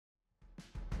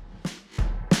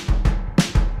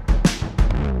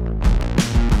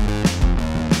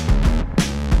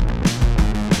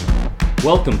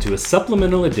Welcome to a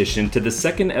supplemental edition to the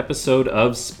second episode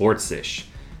of Sportsish.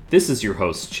 This is your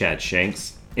host, Chad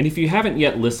Shanks, and if you haven't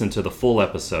yet listened to the full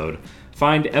episode,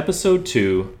 find episode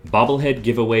 2, Bobblehead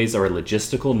Giveaways Are a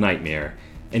Logistical Nightmare,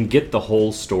 and get the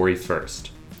whole story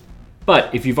first.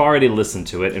 But if you've already listened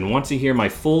to it and want to hear my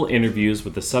full interviews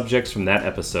with the subjects from that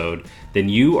episode, then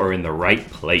you are in the right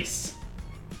place.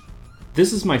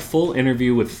 This is my full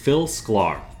interview with Phil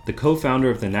Sklar, the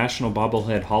co-founder of the National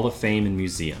Bobblehead Hall of Fame and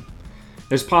Museum.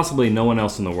 There's possibly no one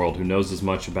else in the world who knows as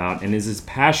much about and is as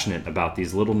passionate about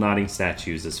these little nodding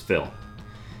statues as Phil.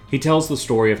 He tells the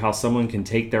story of how someone can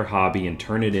take their hobby and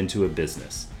turn it into a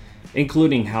business,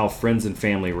 including how friends and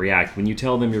family react when you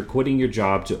tell them you're quitting your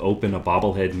job to open a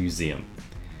bobblehead museum.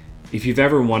 If you've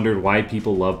ever wondered why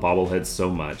people love bobbleheads so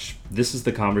much, this is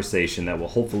the conversation that will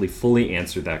hopefully fully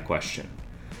answer that question.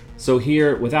 So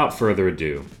here, without further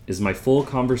ado, is my full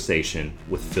conversation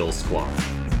with Phil Sklar.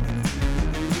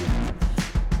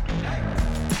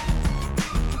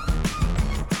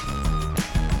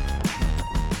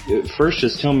 First,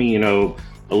 just tell me, a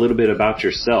little bit about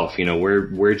yourself.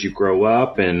 Where'd you grow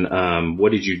up, and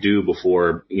what did you do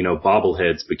before,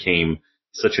 bobbleheads became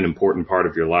such an important part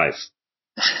of your life?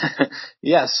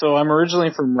 Yeah, so I'm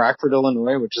originally from Rockford,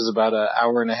 Illinois, which is about an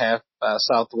hour and a half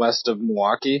southwest of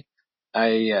Milwaukee.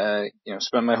 I,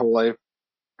 spent my whole life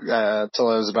till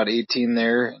I was about 18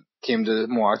 there. Came to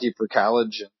Milwaukee for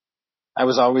college. I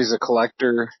was always a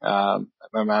collector. My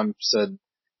mom said,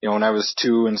 when I was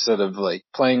 2, instead of like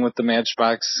playing with the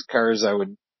Matchbox cars, I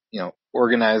would,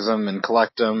 organize them and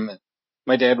collect them.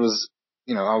 My dad was,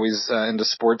 always into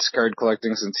sports card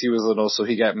collecting since he was little, so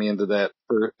he got me into that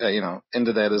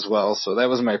into that as well. So that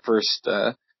was my first,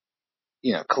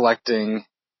 collecting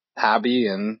hobby,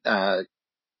 and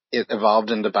it evolved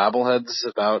into bobbleheads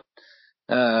about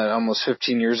almost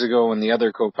 15 years ago, when the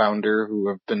other co-founder,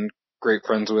 who I've been great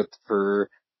friends with for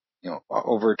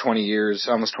over 20 years,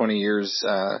 almost 20 years,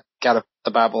 got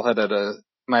a bobblehead at a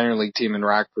minor league team in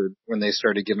Rockford when they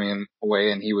started giving him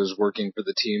away, and he was working for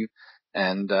the team.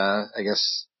 And, I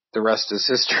guess the rest is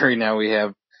history. Now we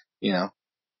have,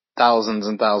 thousands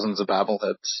and thousands of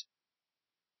bobbleheads.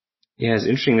 Yeah, it's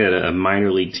interesting that a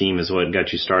minor league team is what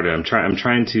got you started. I'm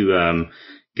trying to,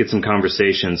 get some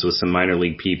conversations with some minor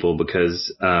league people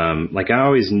because, I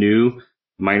always knew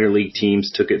minor league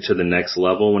teams took it to the next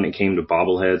level when it came to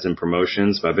bobbleheads and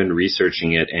promotions, but I've been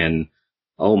researching it, and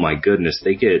oh my goodness,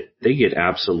 they get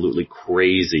absolutely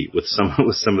crazy with some of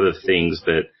the things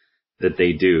that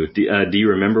they do. Do you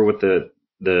remember what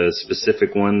the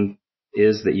specific one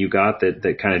is that you got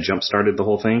that kind of jump started the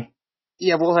whole thing?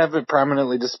 Yeah, we'll have it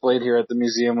prominently displayed here at the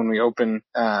museum when we open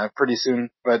pretty soon.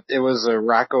 But it was a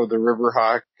Rocco the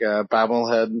Riverhawk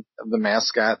bobblehead of the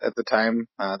mascot at the time,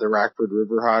 the Rockford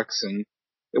Riverhawks, and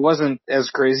it wasn't as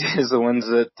crazy as the ones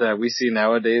that we see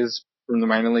nowadays from the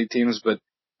minor league teams, but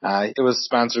it was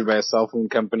sponsored by a cell phone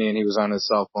company, and he was on his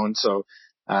cell phone, so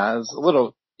it was a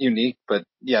little unique. But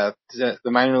yeah, the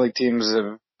minor league teams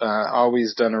have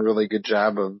always done a really good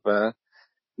job of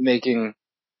making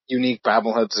unique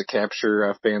bobbleheads to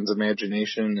capture fans'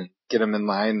 imagination and get them in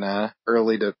line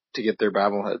early to get their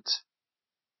bobbleheads.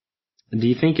 Do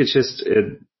you think it's just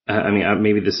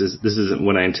maybe this isn't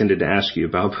what I intended to ask you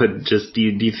about, but just do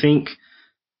you think,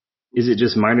 is it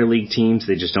just minor league teams,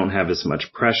 they just don't have as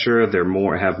much pressure,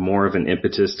 have more of an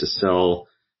impetus to sell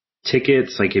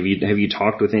tickets? Like, have you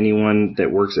talked with anyone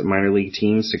that works at minor league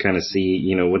teams to kind of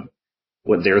see,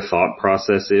 what their thought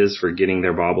process is for getting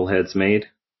their bobbleheads made?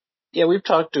 Yeah, we've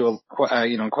talked to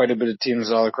quite a bit of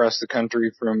teams all across the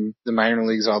country, from the minor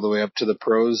leagues all the way up to the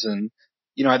pros, and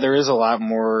there is a lot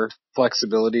more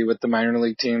flexibility with the minor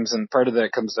league teams, and part of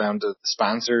that comes down to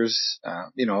sponsors.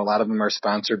 A lot of them are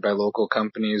sponsored by local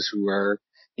companies who are,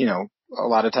 a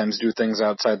lot of times do things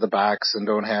outside the box and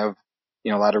don't have, a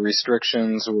lot of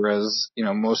restrictions, whereas,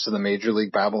 most of the major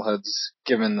league bobbleheads,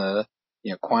 given the,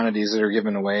 quantities that are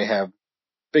given away, have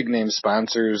big name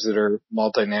sponsors that are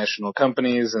multinational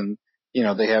companies, and,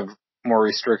 they have more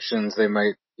restrictions. They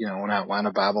might, not want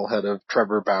a bobblehead of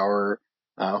Trevor Bauer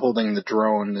holding the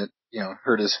drone that,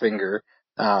 hurt his finger.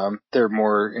 They're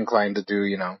more inclined to do,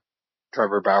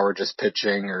 Trevor Bauer just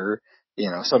pitching, or,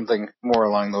 something more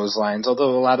along those lines.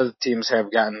 Although a lot of the teams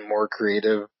have gotten more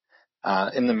creative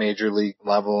in the major league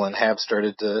level and have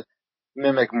started to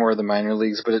mimic more of the minor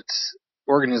leagues, but it's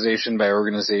organization by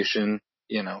organization.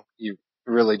 You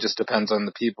really just depends on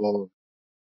the people.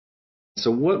 So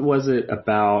what was it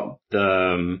about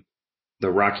the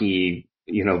Rocky,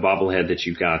 bobblehead that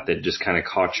you got that just kind of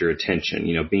caught your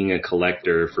attention? Being a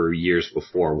collector for years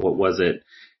before, what was it?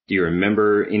 Do you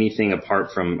remember anything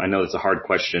apart from, I know it's a hard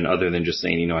question, other than just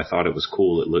saying, I thought it was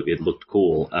cool. It looked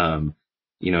cool.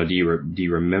 Do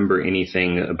you remember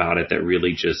anything about it that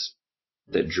really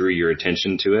that drew your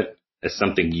attention to it as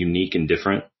something unique and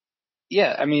different?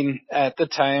 Yeah, I mean, at the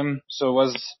time, so it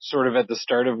was sort of at the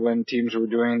start of when teams were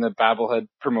doing the bobblehead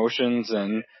promotions,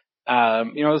 and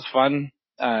it was fun.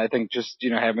 I think just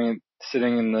having it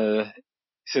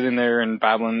sitting there and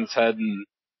bobbling its head, and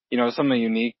something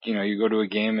unique. You go to a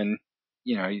game and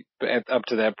up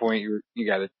to that point you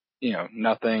got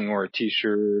nothing, or a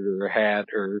T-shirt or a hat,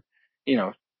 or you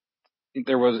know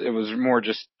it was more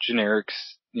just generic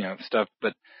stuff,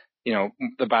 but the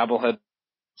bobblehead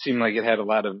seemed like it had a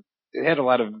lot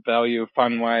of value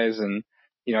fun wise, and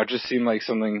it just seemed like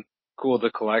something cool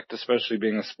to collect, especially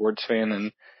being a sports fan.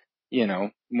 And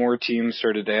more teams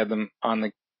started to add them on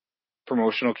the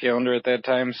promotional calendar at that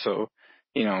time, so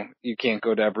you can't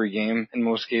go to every game in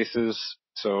most cases.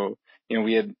 So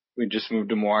we just moved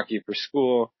to Milwaukee for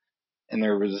school, and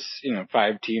there was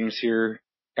 5 teams here,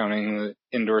 counting the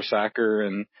indoor soccer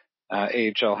and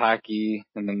AHL hockey,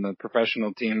 and then the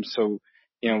professional teams. So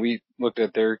we looked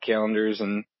at their calendars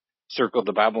and circled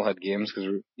the bobblehead games,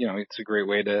 because it's a great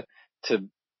way to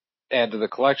add to the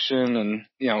collection. And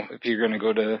if you're going to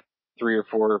go to 3 or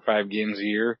 4 or 5 games a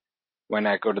year, why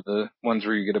not go to the ones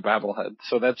where you get a bobblehead?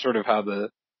 So that's sort of how the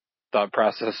thought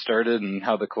process started and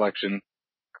how the collection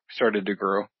started to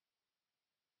grow.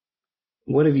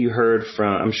 What have you heard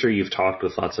from, I'm sure you've talked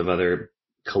with lots of other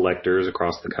collectors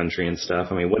across the country and stuff.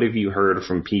 I mean, what have you heard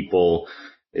from people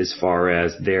as far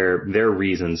as their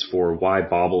reasons for why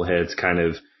bobbleheads kind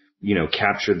of,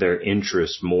 captured their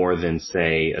interest more than,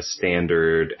 say, a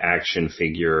standard action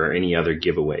figure or any other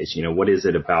giveaways? What is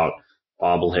it about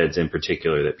bobbleheads in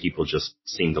particular that people just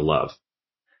seem to love?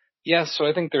 Yeah, so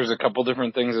I think there's a couple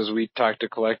different things as we talk to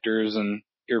collectors and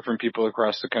hear from people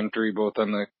across the country, both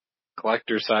on the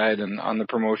collector side and on the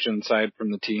promotion side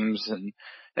from the teams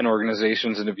and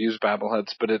organizations that have used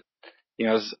bobbleheads. But a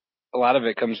lot of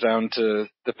it comes down to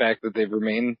the fact that they've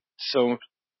remained so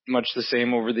much the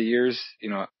same over the years,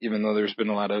 even though there's been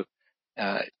a lot of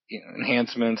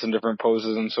enhancements and different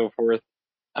poses and so forth.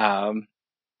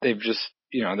 They've just,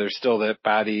 there's still that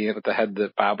body with the head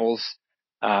that bobbles,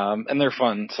 and they're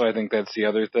fun. So I think that's the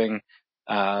other thing.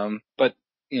 But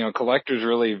collectors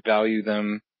really value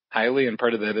them highly, and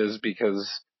part of that is because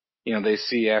they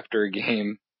see after a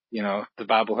game, the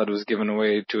bobblehead was given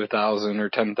away to 1,000 or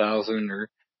 10,000 or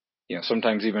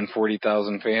sometimes even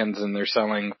 40,000 fans, and they're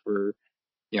selling for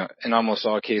in almost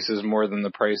all cases more than the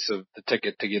price of the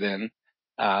ticket to get in.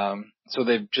 So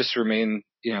they've just remained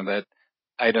that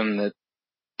item that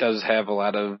does have a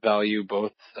lot of value,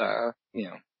 both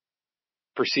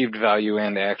perceived value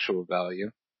and actual value.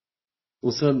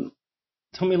 Well, so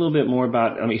tell me a little bit more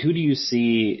about, who do you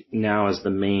see now as the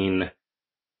main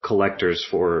collectors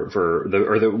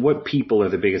what people are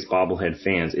the biggest bobblehead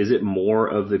fans? Is it more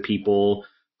of the people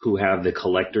who have the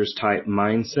collector's type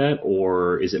mindset,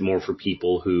 or is it more for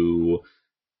people who,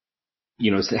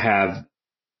 have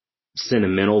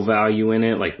sentimental value in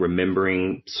it, like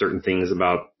remembering certain things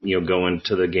about, going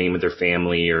to the game with their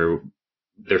family or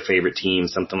their favorite team,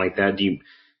 something like that?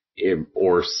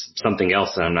 Or something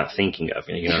else that I'm not thinking of?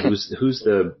 Who's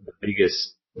the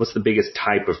biggest, what's the biggest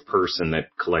type of person that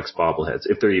collects bobbleheads,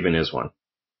 if there even is one?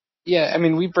 Yeah, I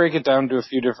mean, we break it down to a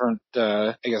few different,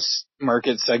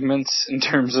 market segments in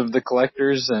terms of the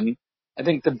collectors. And I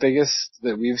think the biggest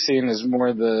that we've seen is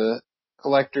more the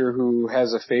collector who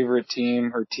has a favorite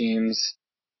team or teams,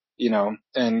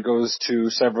 and goes to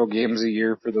several games a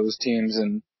year for those teams,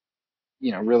 and,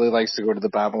 really likes to go to the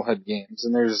bobblehead games.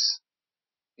 And there's,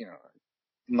 a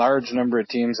large number of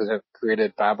teams that have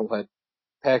created bobblehead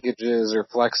packages or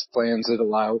flex plans that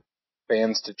allow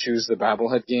fans to choose the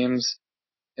bobblehead games.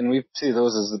 And we see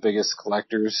those as the biggest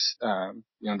collectors.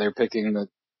 They're picking the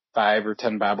 5 or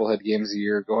 10 bobblehead games a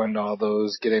year, going to all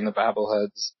those, getting the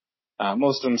bobbleheads.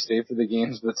 Most of them stay for the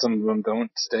games, but some of them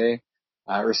don't stay,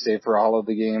 or stay for all of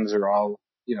the games or all,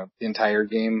 the entire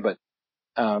game. But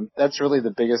that's really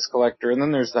the biggest collector. And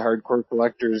then there's the hardcore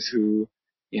collectors who,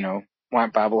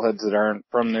 want bobbleheads that aren't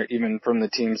even from the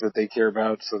teams that they care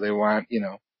about. So they want,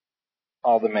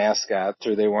 all the mascots,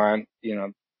 or they want,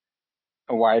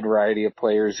 a wide variety of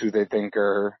players who they think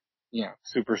are,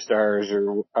 superstars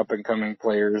or up and coming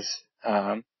players.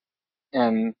 And,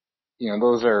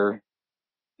 those are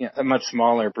a much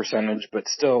smaller percentage, but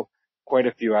still quite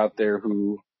a few out there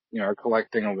who, are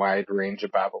collecting a wide range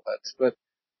of bobbleheads. But,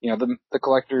 the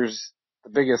collectors,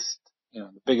 the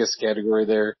biggest category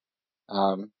there,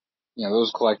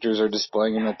 those collectors are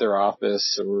displaying them at their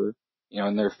office, or,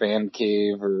 in their fan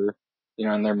cave, or,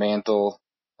 in their mantle,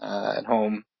 at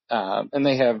home. And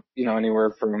they have,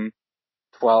 anywhere from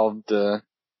 12 to,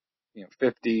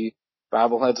 50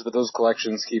 bobbleheads, but those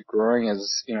collections keep growing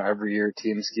as, every year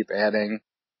teams keep adding.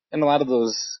 And a lot of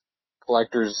those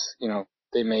collectors,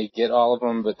 they may get all of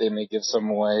them, but they may give some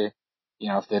away,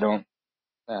 if they don't,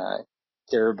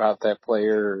 care about that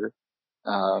player,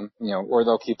 or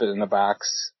they'll keep it in a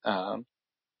box,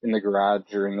 in the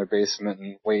garage or in their basement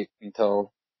and wait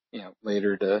until,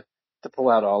 later to pull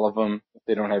out all of them if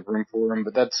they don't have room for them.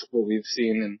 But that's what we've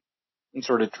seen in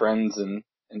sort of trends and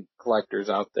collectors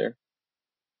out there.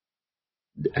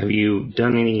 Have you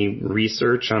done any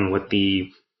research on what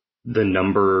the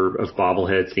number of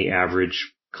bobbleheads the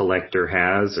average collector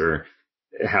has, or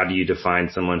how do you define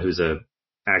someone who's a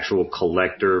actual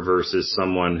collector versus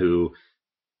someone who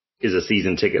is a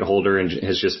season ticket holder and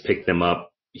has just picked them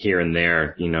up here and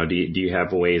there? Do you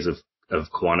have ways of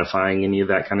quantifying any of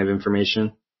that kind of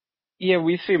information? Yeah,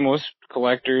 we see most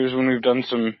collectors when we've done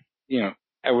some,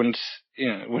 I wouldn't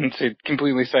say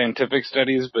completely scientific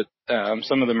studies, but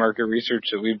some of the market research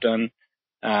that we've done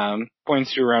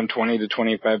points to around 20 to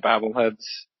 25 bobbleheads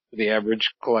for the average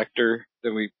collector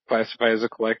that we classify as a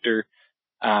collector.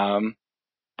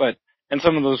 And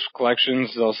some of those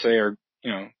collections, they'll say are,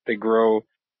 they grow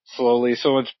slowly.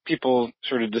 So it's people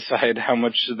sort of decide how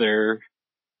much of their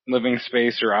living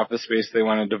space or office space they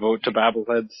want to devote to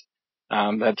bobbleheads.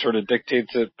 That sort of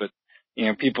dictates it. But,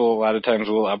 people a lot of times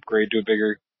will upgrade to a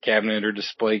bigger cabinet or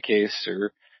display case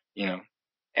or,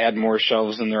 add more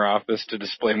shelves in their office to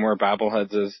display more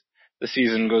bobbleheads as the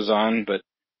season goes on. But,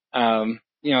 a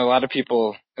lot of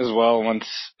people as well, once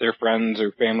their friends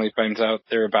or family finds out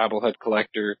they're a bobblehead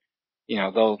collector,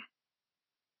 they'll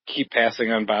keep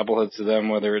passing on bobbleheads to them,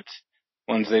 whether it's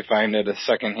ones they find at a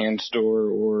secondhand store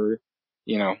or,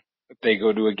 if they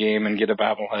go to a game and get a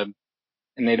bobblehead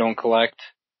and they don't collect,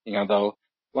 a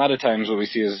lot of times what we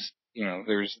see is,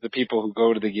 there's the people who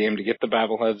go to the game to get the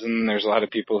bobbleheads, and then there's a lot of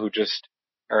people who just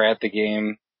are at the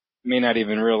game, may not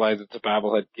even realize it's a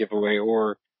bobblehead giveaway,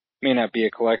 or may not be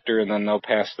a collector, and then they'll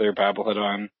pass their bobblehead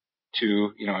on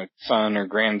to, a son or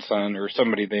grandson or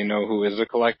somebody they know who is a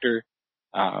collector.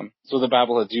 So the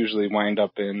bobbleheads usually wind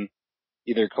up in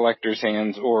either collectors'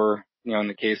 hands or, in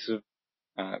the case of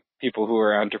people who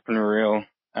are entrepreneurial,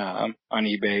 on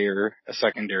eBay or a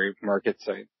secondary market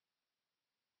site.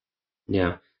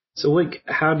 Yeah. So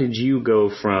how did you go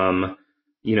from,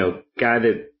 guy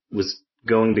that was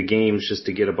going to games just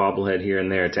to get a bobblehead here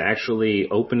and there to actually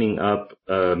opening up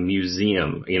a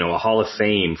museum, a hall of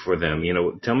fame for them?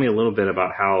 Tell me a little bit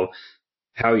about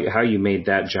how you made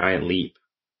that giant leap.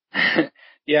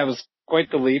 Yeah, it was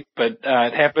quite the leap, but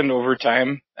it happened over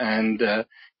time, and there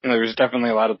was definitely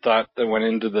a lot of thought that went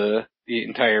into the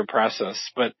entire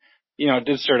process. But it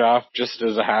did start off just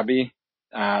as a hobby,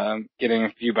 getting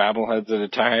a few bobbleheads at a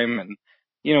time, and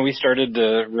we started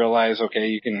to realize, okay,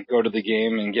 you can go to the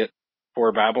game and get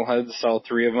 4 bobbleheads, sell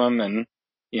 3 of them, and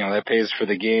that pays for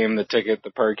the game, the ticket,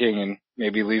 the parking, and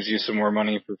maybe leaves you some more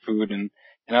money for food and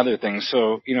other things.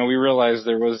 So we realized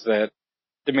there was that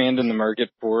demand in the market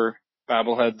for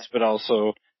bobbleheads, but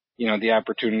also, the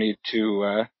opportunity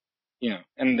to,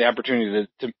 and the opportunity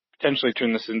to potentially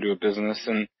turn this into a business.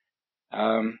 And,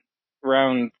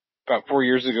 around about 4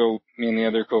 years ago, me and the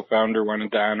other co-founder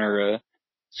wanted to honor a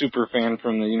super fan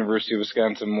from the University of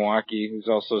Wisconsin-Milwaukee, who's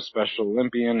also a Special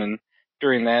Olympian. And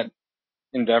during that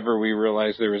endeavor, we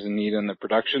realized there was a need on the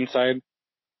production side.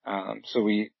 So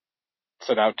we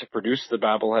set out to produce the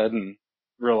bobblehead and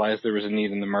realized there was a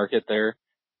need in the market there.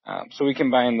 So we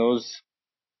combined those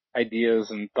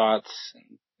ideas and thoughts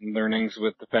and learnings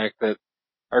with the fact that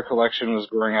our collection was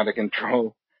growing out of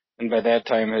control, and by that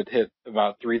time had hit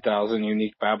about 3,000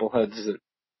 unique bobbleheads that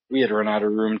we had run out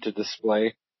of room to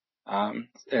display.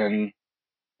 And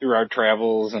through our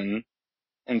travels and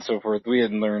so forth, we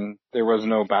had learned there was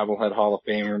no bobblehead Hall of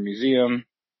Fame or museum,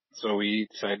 so we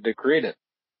decided to create it.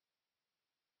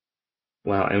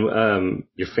 Wow, and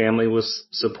your family was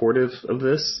supportive of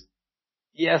this?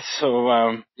 Yes,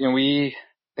 so we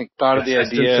thought of the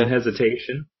idea. And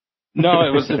hesitation.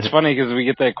 No, it's funny because we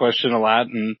get that question a lot,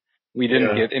 and we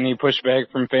didn't get any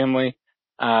pushback from family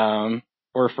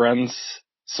or friends.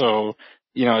 So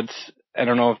I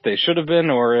don't know if they should have been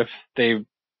or if they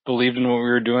believed in what we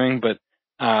were doing, but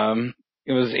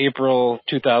it was April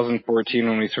 2014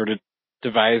 when we sort of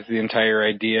devised the entire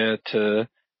idea to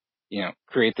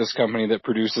create this company that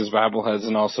produces bobbleheads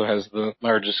and also has the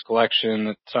largest collection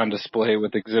that's on display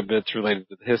with exhibits related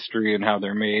to the history and how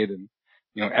they're made and,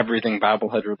 everything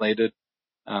bobblehead related.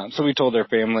 So we told our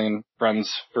family and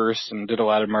friends first and did a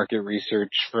lot of market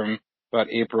research from about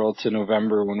April to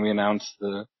November when we announced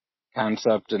the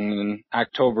concept. And in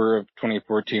October of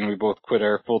 2014, we both quit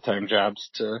our full-time jobs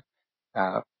to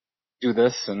do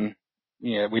this. And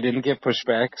we didn't get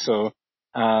pushback. So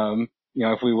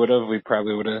If we would have, we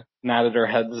probably would have nodded our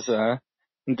heads,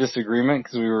 in disagreement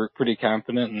because we were pretty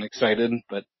confident and excited,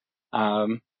 but,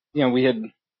 we had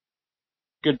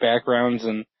good backgrounds,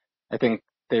 and I think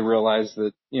they realized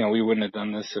that, we wouldn't have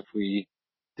done this if we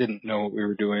didn't know what we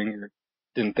were doing or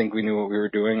didn't think we knew what we were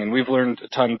doing. And we've learned a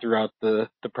ton throughout the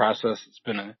process. It's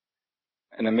been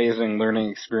an amazing learning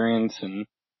experience, and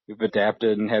we've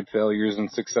adapted and had failures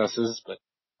and successes, but,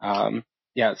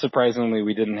 surprisingly,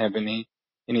 we didn't have any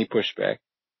pushback.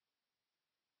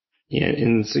 Yeah,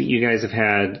 and so you guys have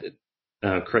had,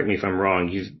 correct me if I'm wrong,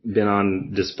 you've been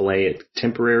on display at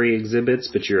temporary exhibits,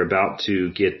 but you're about to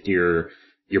get your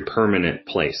permanent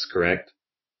place, correct?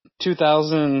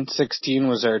 2016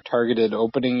 was our targeted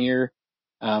opening year,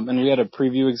 and we had a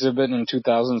preview exhibit in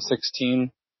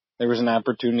 2016. There was an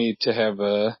opportunity to have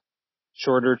a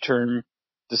shorter term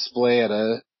display at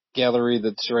a gallery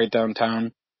that's right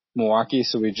downtown Milwaukee,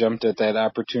 so we jumped at that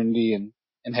opportunity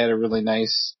and had a really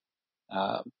nice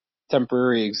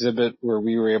temporary exhibit where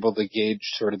we were able to gauge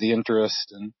sort of the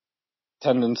interest and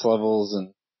attendance levels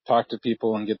and talk to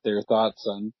people and get their thoughts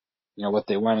on, what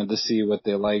they wanted to see, what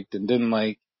they liked and didn't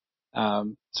like.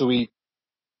 So we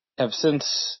have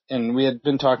since, and we had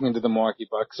been talking to the Milwaukee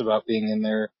Bucks about being in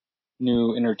their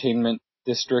new entertainment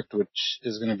district, which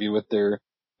is going to be with their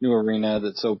new arena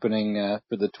that's opening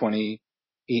for the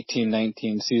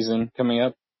 2018-19 season coming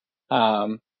up.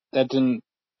 That didn't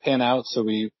pan out, so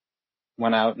we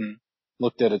went out and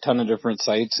looked at a ton of different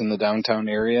sites in the downtown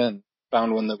area and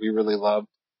found one that we really loved,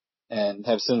 and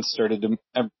have since started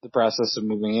the process of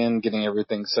moving in, getting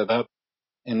everything set up.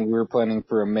 And we're planning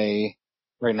for a May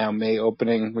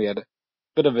opening. We had a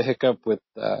bit of a hiccup with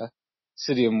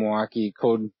City of Milwaukee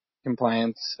code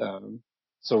compliance,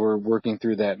 so we're working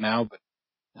through that now. But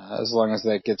as long as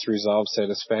that gets resolved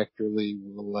satisfactorily,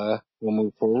 we'll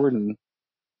move forward and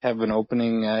have an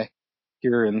opening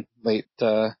here in late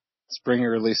spring,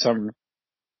 early summer.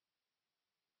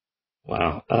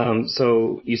 Wow.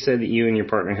 So you said that you and your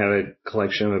partner have a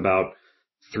collection of about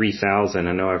 3,000.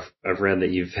 I know I've read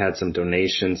that you've had some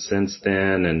donations since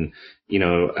then, and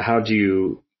how do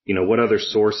you what other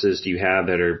sources do you have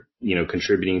that are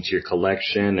contributing to your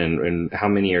collection, and how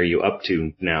many are you up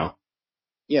to now?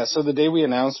 Yeah, so the day we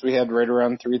announced, we had right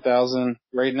around 3,000.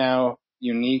 Right now,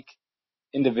 unique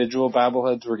individual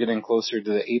bobbleheads, we're getting closer to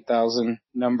the 8,000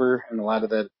 number, and a lot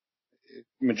of that,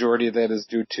 majority of that is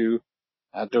due to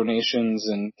donations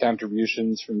and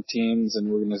contributions from teams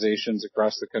and organizations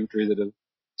across the country that have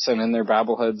sent in their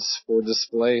bobbleheads for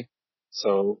display.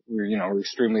 So we're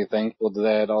extremely thankful to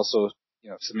that. Also,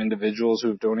 some individuals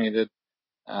who've donated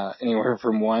anywhere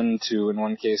from 1 to, in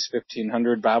one case,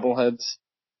 1,500 bobbleheads.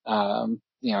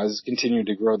 Has continued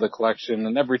to grow the collection,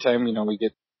 and every time we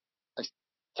get a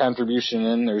contribution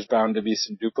in, there's bound to be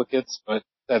some duplicates, but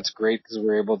that's great because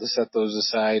we're able to set those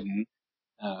aside and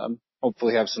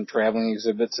hopefully have some traveling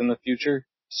exhibits in the future.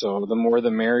 So the more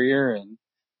the merrier, and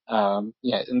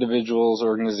individuals,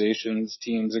 organizations,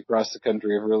 teams across the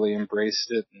country have really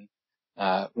embraced it and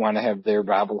want to have their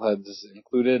bobbleheads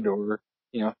included. Or,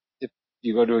 if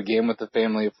you go to a game with a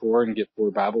family of 4 and get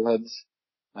 4 bobbleheads,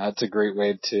 it's a great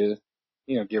way to,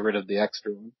 get rid of the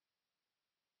extra one.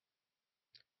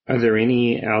 Are there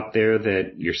any out there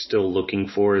that you're still looking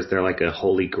for? Is there like a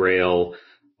holy grail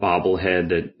bobblehead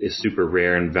that is super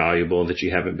rare and valuable that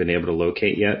you haven't been able to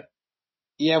locate yet?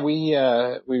 Yeah,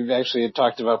 we've actually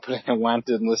talked about putting a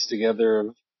wanted list together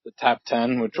of the top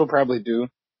 10, which we'll probably do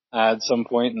at some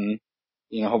point, and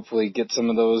hopefully get some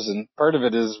of those. And part of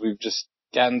it is we've just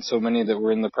gotten so many that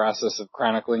we're in the process of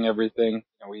chronicling everything.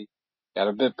 We got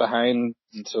a bit behind,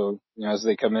 and so as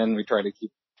they come in, we try to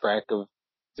keep track of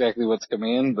exactly what's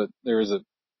coming in. But there was a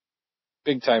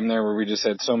big time there where we just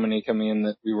had so many coming in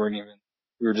that we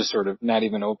were just sort of not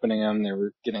even opening them. They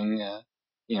were getting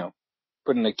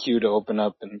put in a queue to open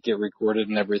up and get recorded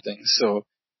and everything. So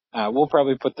we'll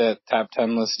probably put that top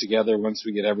 10 list together once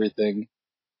we get everything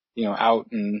out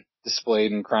and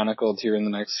displayed and chronicled here in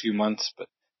the next few months. But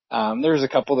there's a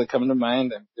couple that come to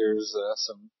mind. There's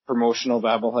some promotional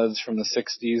bobbleheads from the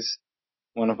 60s.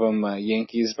 One of them,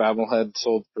 Yankees bobblehead,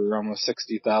 sold for almost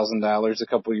 $60,000 a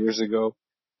couple years ago,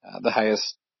 the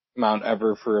highest amount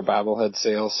ever for a bobblehead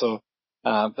sale. So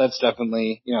that's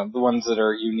definitely, the ones that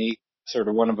are unique, sort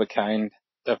of one of a kind.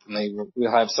 Definitely,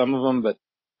 we'll have some of them, but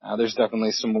there's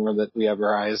definitely some more that we have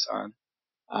our eyes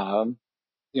on.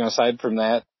 Aside from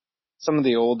that, some of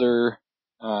the older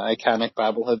iconic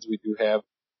bobbleheads we do have,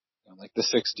 like the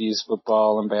 60s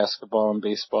football and basketball and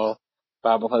baseball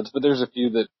bobbleheads, but there's a few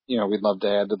that we'd love to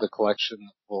add to the collection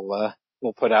that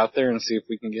we'll put out there and see if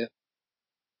we can get.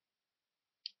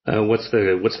 What's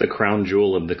the crown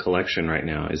jewel of the collection right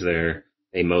now? Is there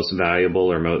a most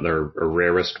valuable or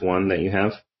rarest one that you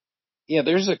have? Yeah,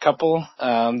 there's a couple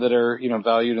that are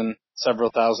valued in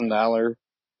several $1,000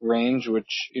 range,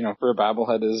 which for a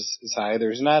bobblehead is high.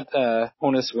 There's not a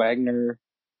Honus Wagner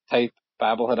type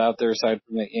bobblehead out there aside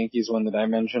from the Yankees one that I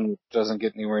mentioned, which doesn't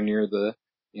get anywhere near the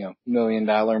 $1 million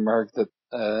mark that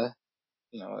a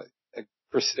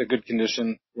good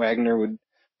condition Wagner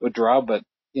would draw. But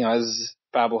as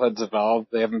bobbleheads evolve,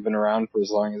 they haven't been around for as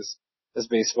long as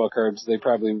baseball cards. They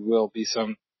probably will be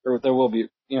there will be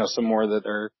some more that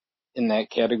are in that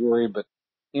category. But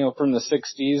from the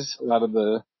 60s, a lot of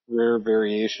the rare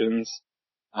variations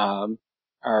are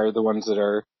the ones that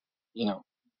are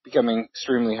becoming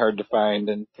extremely hard to find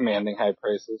and commanding high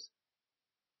prices.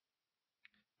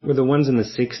 Were the ones in the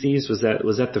 60s, was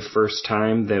that the first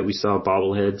time that we saw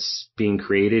bobbleheads being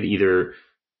created, either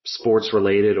sports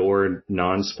related or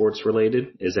non-sports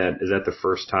related? Is that the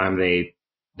first time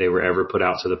they were ever put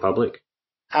out to the public?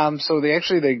 So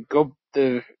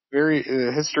the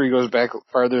history goes back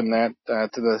farther than that,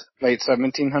 to the late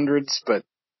 1700s, but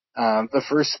the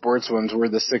first sports ones were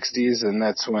the 60s, and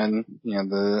that's when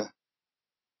the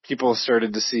people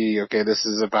started to see, okay, this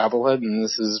is a bobblehead and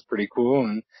this is pretty cool.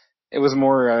 And it was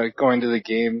more going to the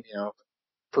game,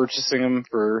 purchasing them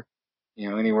for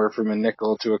anywhere from a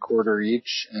nickel to a quarter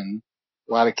each, and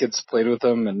a lot of kids played with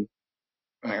them, and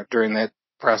during that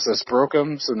process broke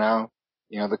them. So now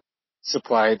the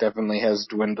supply definitely has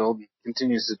dwindled,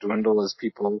 continues to dwindle as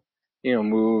people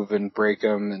move and break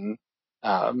them,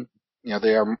 and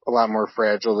they are a lot more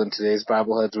fragile than today's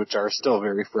bobbleheads, which are still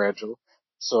very fragile.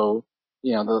 So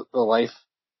the life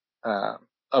of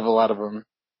a lot of them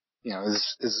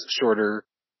is shorter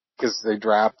because they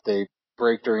drop, they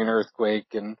break during an earthquake,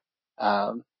 and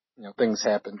things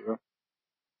happen to them.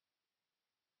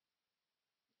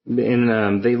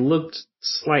 And they looked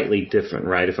slightly different,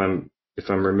 right? If I'm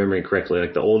remembering correctly,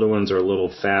 like the older ones are a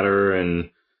little fatter and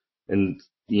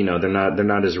they're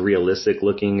not as realistic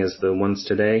looking as the ones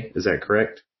today. Is that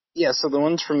correct? Yeah, so the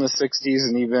ones from the 60s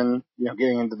and even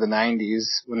getting into the 90s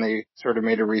when they sort of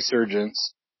made a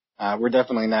resurgence were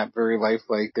definitely not very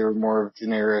lifelike. They were more of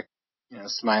generic,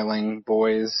 smiling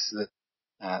boys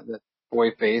that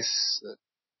boy face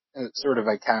that sort of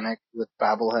iconic with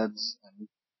bobbleheads. And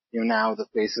now the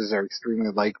faces are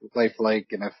extremely lifelike,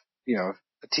 and if if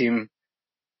a team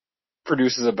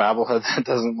produces a bobblehead that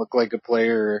doesn't look like a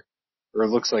player or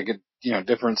looks like a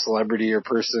different celebrity or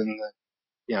person,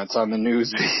 it's on the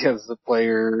news because the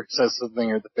player says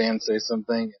something or the fans say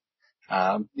something.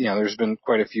 There's been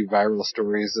quite a few viral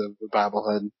stories of the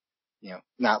bobblehead,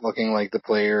 not looking like the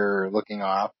player or looking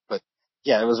off. But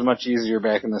yeah, it was much easier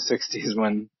back in the 60s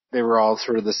when they were all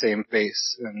sort of the same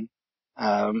face. And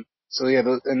so yeah,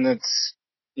 and that's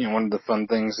one of the fun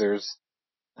things. There's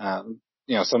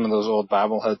some of those old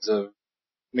bobbleheads of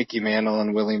Mickey Mantle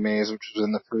and Willie Mays, which was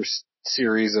in the first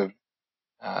series of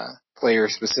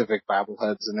player-specific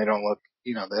bobbleheads, and they don't look,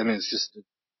 it's just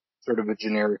sort of a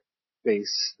generic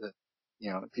face that,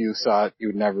 if you saw it, you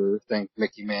would never think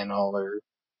Mickey Mantle or,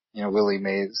 Willie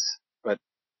Mays. But,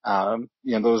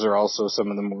 those are also some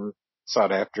of the more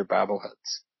sought-after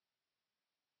bobbleheads.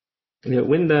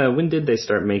 When did they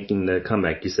start making the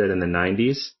comeback? You said in the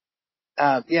 90s?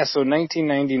 Yeah, so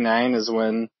 1999 is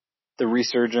when the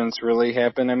resurgence really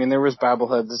happened. I mean, there was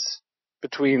bobbleheads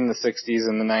between the 60s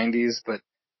and the 90s, but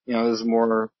there's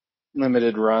more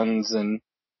limited runs and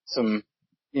some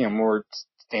more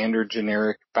standard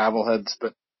generic bobbleheads.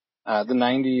 But the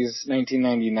 90s,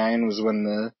 1999 was when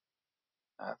the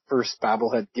first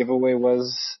bobblehead giveaway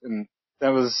was, and that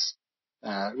was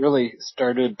really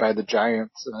started by the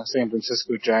Giants, San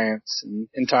Francisco Giants, and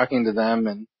in talking to them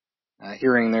and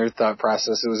hearing their thought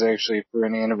process. It was actually for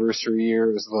an anniversary year.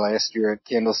 It was the last year at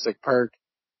Candlestick Park,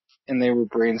 and they were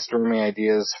brainstorming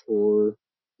ideas for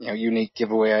unique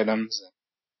giveaway items.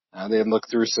 They had looked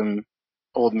through some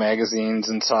old magazines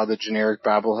and saw the generic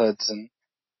bobbleheads and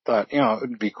thought it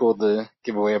would be cool to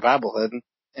give away a bobblehead.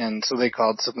 And so they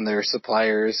called some of their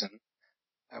suppliers,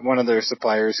 and one of their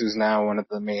suppliers, who's now one of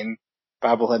the main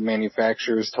bobblehead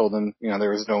manufacturers, told them there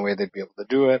was no way they'd be able to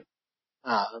do it.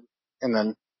 And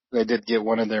then they did get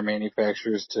one of their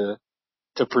manufacturers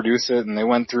to produce it, and they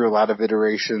went through a lot of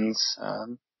iterations.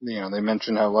 They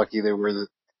mentioned how lucky they were that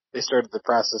they started the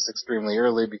process extremely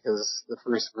early, because the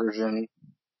first version,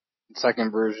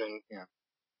 second version,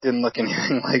 didn't look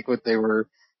anything like what they were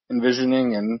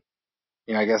envisioning. And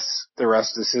I guess the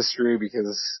rest is history,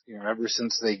 because ever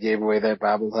since they gave away that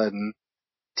bobblehead, and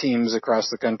teams across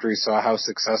the country saw how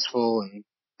successful and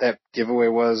that giveaway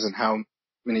was, and how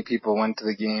many people went to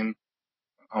the game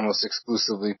almost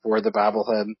exclusively for the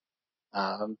bobblehead.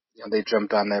 They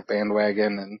jumped on that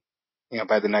bandwagon, and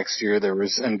by the next year there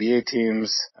was NBA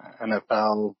teams,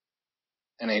 NFL,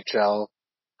 NHL,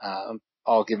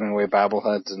 all giving away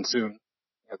bobbleheads, and soon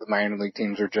the minor league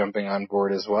teams are jumping on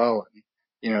board as well.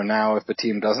 And, now if a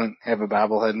team doesn't have a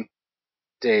bobblehead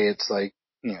day, it's like,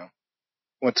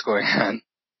 what's going on?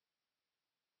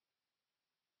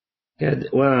 Yeah.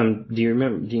 Well, do you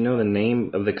know the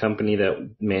name of the company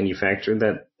that manufactured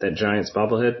that Giants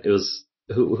bobblehead? It was,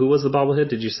 who was the bobblehead?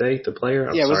 Did you say the player?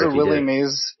 It was a Willie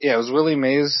Mays. Yeah, it was Willie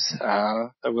Mays,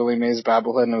 a Willie Mays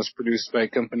bobblehead, and it was produced by a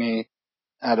company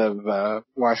out of,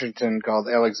 Washington called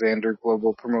Alexander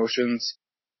Global Promotions,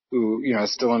 who,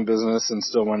 is still in business and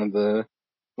still one of the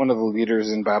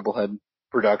leaders in bobblehead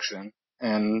production.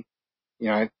 And,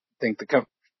 I think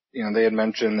they had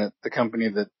mentioned that the company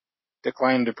that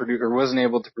declined to produce, or wasn't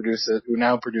able to produce it, who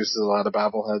now produces a lot of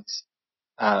bobbleheads,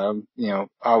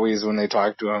 always when they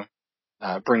talk to him,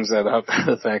 brings that up,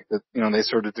 the fact that, they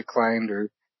sort of declined or,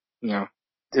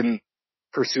 didn't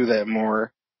pursue that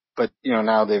more. But,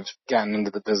 now they've gotten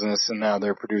into the business and now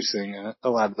they're producing a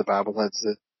lot of the bobbleheads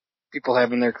that people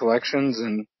have in their collections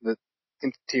and that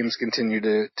teams continue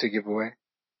to give away.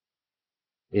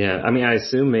 Yeah. I mean, I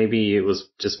assume maybe it was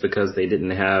just because they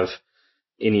didn't have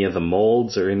any of the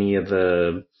molds or any of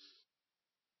the,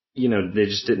 they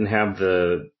just didn't have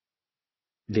the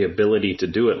ability to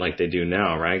do it like they do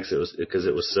now, right? Because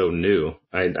it was so new.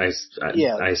 I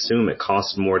assume it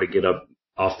costs more to get up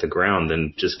off the ground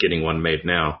than just getting one made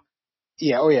now.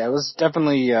 Yeah. Oh yeah. It was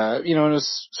definitely, it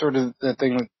was sort of the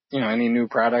thing with, any new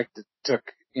product. It took,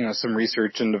 some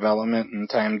research and development and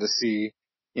time to see,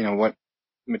 what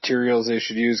materials they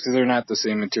should use, because they're not the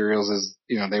same materials as,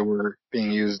 they were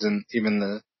being used in even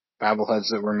the bobbleheads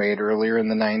that were made earlier in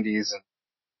the 90s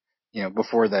and,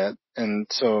 before that. And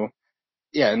so,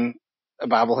 yeah, and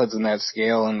bobbleheads in that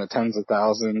scale in the tens of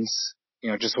thousands,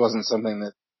 just wasn't something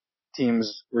that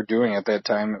teams were doing at that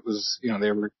time. It was,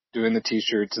 they were doing the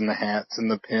t-shirts and the hats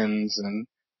and the pins and,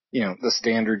 the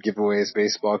standard giveaways,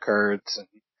 baseball cards and,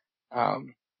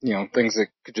 things that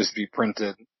could just be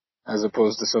printed, as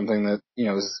opposed to something that,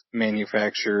 is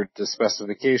manufactured to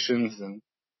specifications.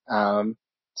 And,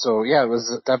 so yeah, it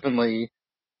was definitely,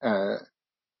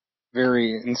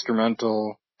 very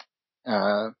instrumental,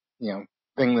 thing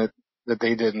that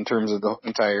they did in terms of the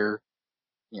entire,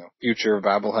 future of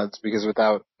bobbleheads, because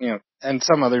without, and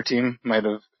some other team might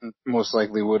have, most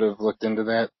likely would have looked into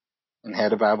that and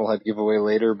had a bobblehead giveaway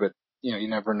later, but, you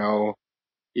never know,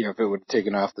 if it would have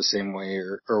taken off the same way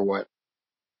or what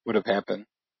would have happened.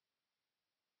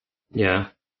 Yeah.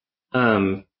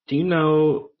 Do you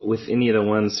know, with any of the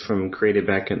ones created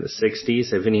back in the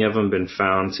 60s, have any of them been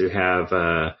found to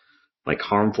have, like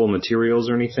harmful materials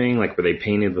or anything? Like, were they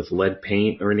painted with lead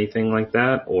paint or anything like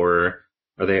that? Or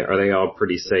are they all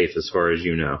pretty safe as far as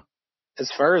you know? As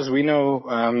far as we know,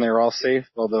 they're all safe,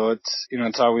 although it's,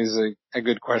 it's always a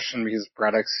good question because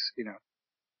products,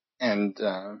 and,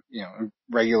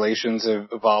 regulations have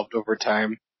evolved over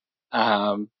time.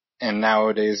 And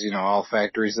nowadays, all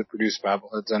factories that produce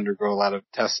bobbleheads undergo a lot of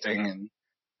testing.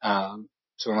 And,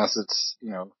 so unless it's,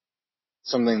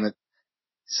 something that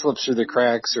slips through the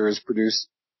cracks or is produced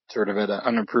sort of at an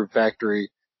unapproved factory,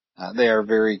 they are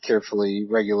very carefully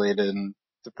regulated and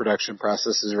the production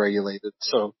process is regulated.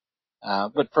 So,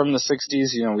 but from the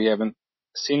 60s, we haven't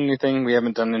seen anything. We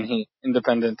haven't done any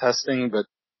independent testing, but,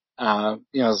 I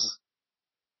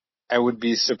would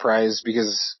be surprised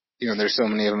because, there's so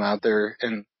many of them out there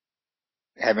and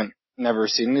haven't never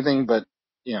seen anything, but,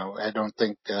 I don't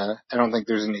think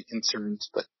there's any concerns,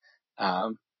 but,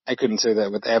 I couldn't say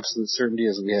that with absolute certainty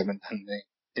as we haven't done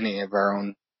any of our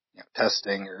own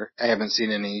testing, or I haven't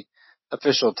seen any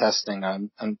official testing on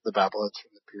the bobbleheads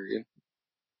from the period.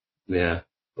 Yeah.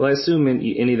 Well, I assume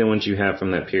any of the ones you have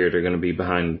from that period are going to be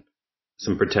behind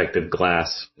some protective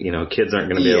glass. Kids aren't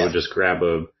going to be able to just grab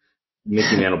a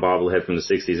Mickey Mantle bobblehead from the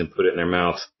 60s and put it in their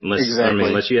mouth.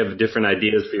 Unless you have different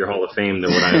ideas for your Hall of Fame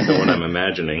than what I'm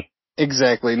imagining.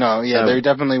 Exactly. No, yeah, they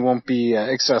definitely won't be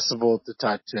accessible to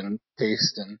touch and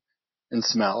taste and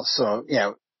smell. So,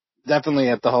 yeah, definitely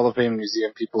at the Hall of Fame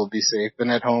Museum, people will be safe. And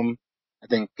at home, I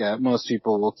think most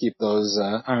people will keep those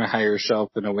on a higher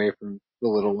shelf and away from the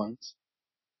little ones.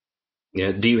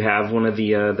 Yeah. Do you have one of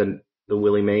the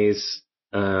Willie Mays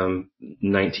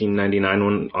 1999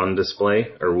 one on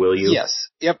display, or will you? Yes.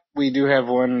 Yep. We do have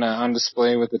one on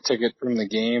display with a ticket from the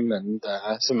game and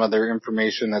some other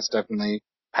information that's definitely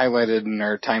highlighted in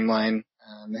our timeline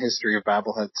in the history of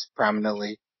bobbleheads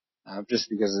prominently, just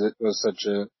because it was such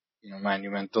a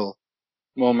monumental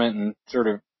moment and sort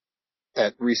of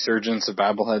that resurgence of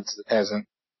bobbleheads that hasn't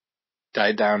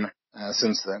died down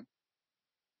since then.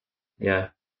 Yeah.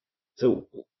 So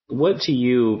what to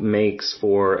you makes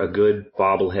for a good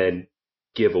bobblehead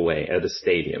giveaway at a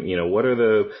stadium? You know, what are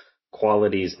the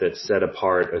qualities that set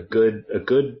apart a good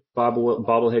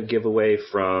bobblehead giveaway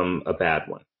from a bad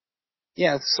one?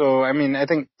 Yeah, so I mean, I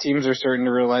think teams are starting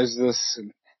to realize this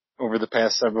over the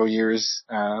past several years.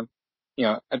 A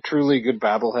truly good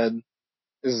bobblehead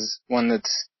is one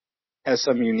that's has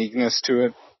some uniqueness to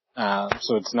it.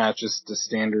 So it's not just the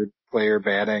standard player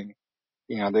batting.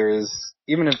 There is,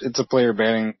 even if it's a player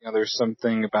batting, there's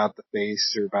something about the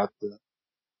face or about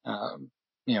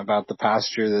about the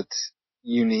posture that's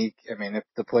unique. I mean, if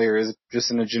the player is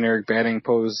just in a generic batting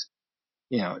pose,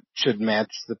 it should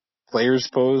match the player's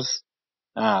pose.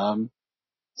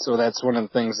 So that's one of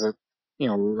the things that,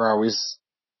 we're always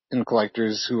in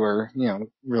collectors who are,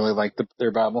 really like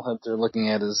their bobbleheads they're looking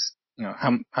at is,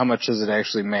 how much does it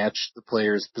actually match the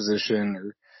player's position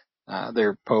or,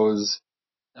 their pose,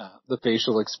 the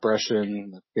facial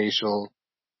expression, the facial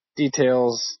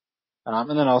details, and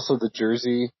then also the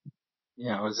jersey,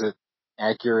 is it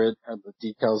accurate? Are the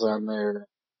decals on there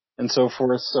and so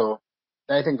forth? So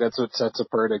I think that's what sets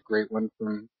apart a great one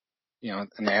from,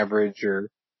 an average or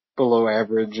below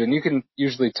average. And you can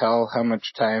usually tell how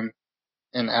much time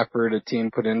and effort a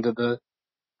team put into the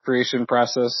creation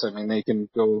process. I mean, they can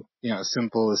go, as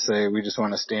simple as say, we just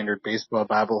want a standard baseball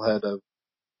bobblehead of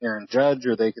Aaron Judge,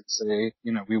 or they could say,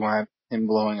 we want him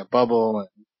blowing a bubble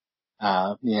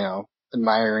and,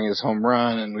 admiring his home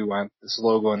run, and we want this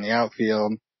logo in the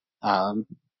outfield.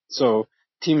 So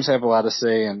teams have a lot of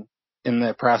say in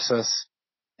that process.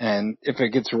 And if it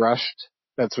gets rushed,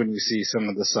 that's when you see some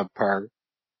of the subpar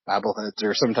bobbleheads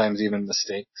or sometimes even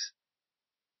mistakes.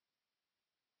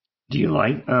 Do you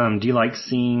like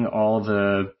seeing all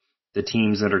the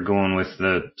teams that are going with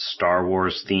the Star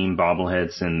Wars themed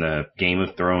bobbleheads and the Game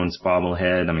of Thrones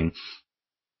bobblehead? I mean,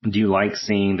 do you like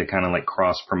seeing the kind of like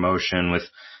cross promotion with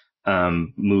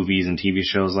movies and TV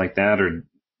shows like that, or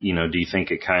do you think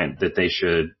that they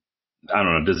should? I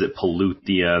don't know. Does it pollute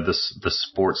the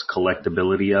sports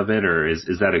collectability of it, or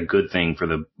is that a good thing for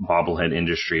the bobblehead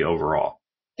industry overall?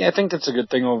 Yeah, I think that's a good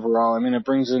thing overall. I mean, it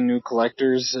brings in new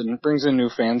collectors and brings in new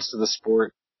fans to the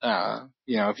sport.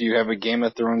 If you have a Game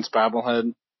of Thrones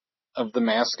bobblehead of the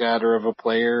mascot or of a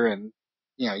player, and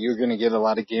you're going to get a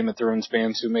lot of Game of Thrones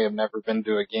fans who may have never been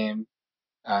to a game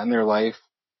in their life,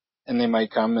 and they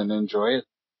might come and enjoy it.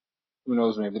 Who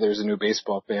knows? Maybe there's a new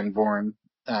baseball fan born,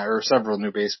 or several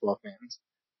new baseball fans.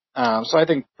 So I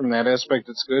think from that aspect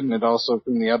it's good, and it also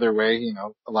from the other way,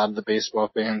 a lot of the baseball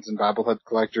fans and bobblehead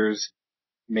collectors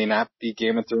may not be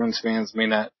Game of Thrones fans, may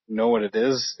not know what it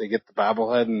is. They get the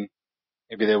bobblehead and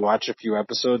maybe they watch a few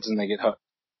episodes and they get hooked.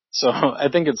 So I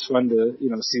think it's fun to,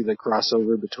 see the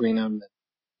crossover between them.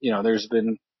 There's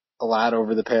been a lot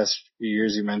over the past few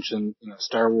years. You mentioned,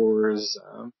 Star Wars.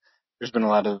 There's been a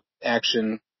lot of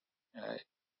action,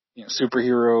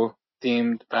 superhero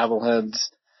themed bobbleheads,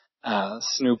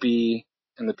 Snoopy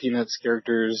and the Peanuts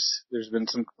characters. There's been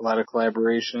a lot of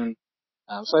collaboration.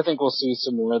 So I think we'll see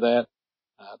some more of that.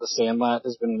 The Sandlot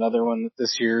has been another one that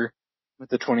this year, with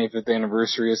the 25th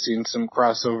anniversary, has seen some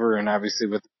crossover, and obviously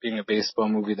with being a baseball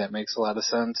movie, that makes a lot of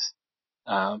sense.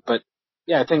 But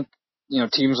yeah, I think,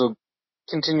 teams will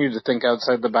continue to think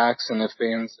outside the box, and if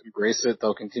fans embrace it,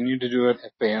 they'll continue to do it.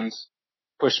 If fans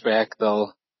push back,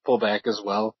 they'll pull back as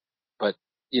well. But,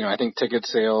 I think ticket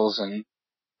sales and,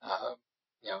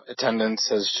 attendance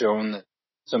has shown that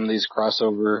some of these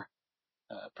crossover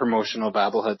promotional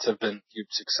bobbleheads have been huge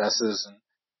successes, and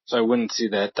so I wouldn't see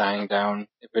that dying down.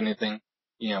 If anything,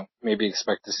 maybe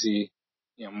expect to see,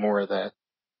 more of that.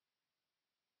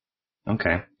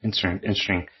 Okay,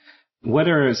 interesting. What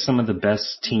are some of the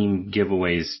best team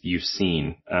giveaways you've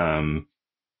seen? Are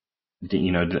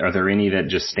there any that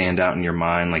just stand out in your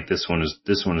mind? Like this one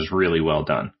is really well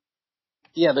done.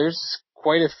 Yeah, there's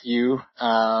quite a few.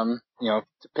 To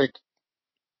pick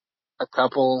a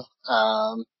couple,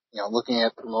 looking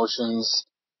at promotions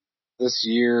this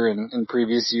year and in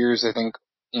previous years, I think,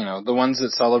 the ones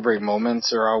that celebrate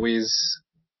moments are always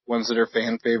ones that are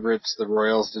fan favorites. The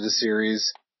Royals did a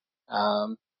series,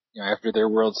 after their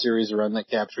World Series run that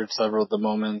captured several of the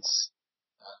moments,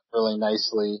 really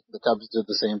nicely. The Cubs did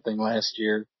the same thing last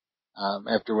year,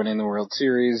 after winning the World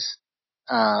Series.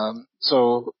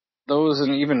 So those,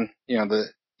 and even, the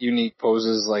unique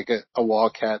poses like a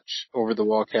wall catch, over the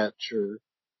wall catch, or,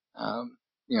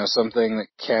 something that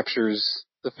captures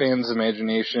the fan's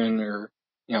imagination or,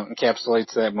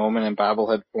 encapsulates that moment in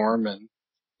bobblehead form. And,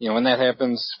 when that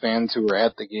happens, fans who are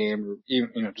at the game or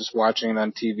even, just watching it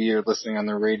on TV or listening on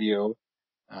the radio,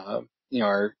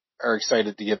 are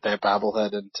excited to get that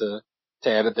bobblehead and to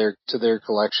add it to their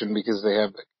collection because they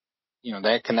have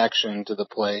that connection to the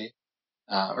play,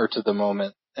 or to the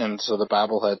moment. And so the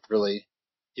bobblehead really,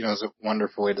 is a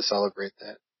wonderful way to celebrate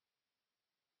that.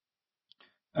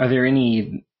 Are there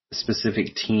any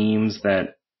specific teams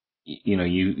that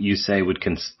you say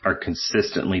are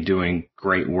consistently doing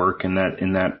great work in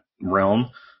that realm,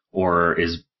 or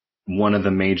is one of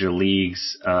the major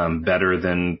leagues better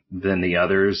than the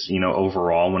others,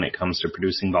 overall when it comes to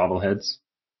producing bobbleheads?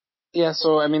 Yeah,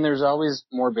 so I mean, there's always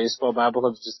more baseball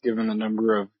bobbleheads just given the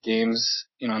number of games,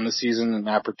 in the season and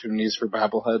opportunities for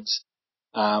bobbleheads.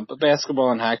 But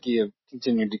basketball and hockey have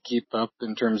continued to keep up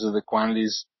in terms of the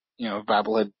quantities, of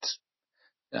bobbleheads,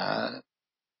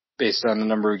 based on the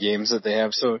number of games that they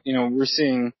have. So, we're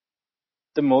seeing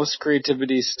the most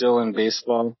creativity still in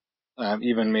baseball.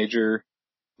 Even major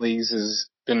leagues has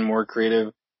been more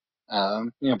creative.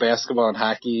 Basketball and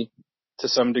hockey to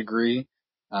some degree.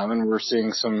 And we're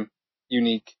seeing some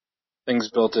unique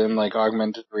things built in, like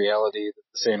augmented reality that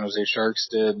the San Jose Sharks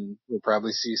did. And we'll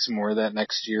probably see some more of that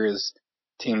next year as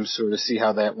teams sort of see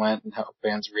how that went and how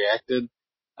fans reacted.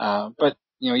 But,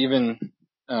 even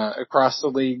across the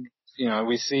league,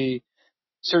 we see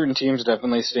certain teams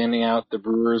definitely standing out. The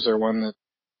Brewers are one that,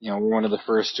 were one of the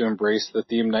first to embrace the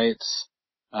theme nights.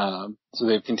 So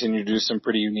they've continued to do some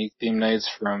pretty unique theme nights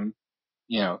from,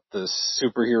 the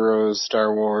superheroes,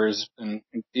 Star Wars, and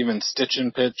even Stitch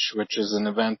and Pitch, which is an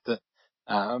event that,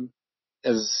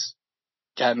 has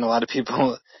gotten a lot of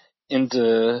people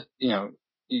into,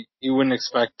 you wouldn't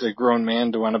expect a grown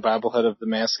man to want a bobblehead of the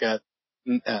mascot,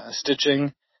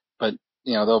 stitching, but,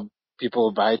 people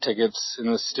will buy tickets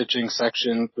in the stitching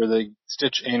section for the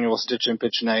annual Stitch and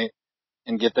Pitch night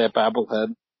and get that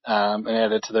bobblehead, and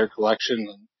add it to their collection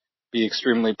and be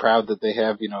extremely proud that they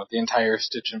have, the entire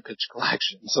Stitch and Pitch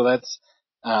collection. So that's,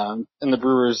 and the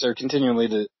Brewers are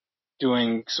continually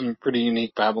doing some pretty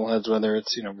unique bobbleheads, whether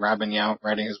it's, Robin Yount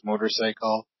riding his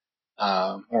motorcycle,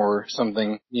 or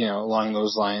something, along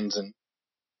those lines. And,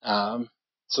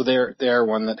 so they are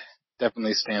one that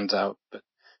definitely stands out. But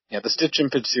yeah, the Stitch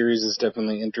and Pitch series is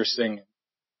definitely interesting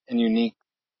and unique,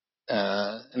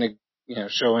 and,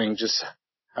 showing just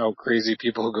how crazy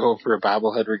people go for a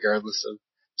bobblehead regardless of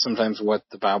sometimes what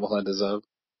the bobblehead is of.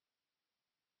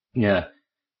 Yeah.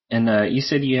 And, you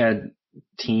said you had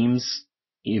teams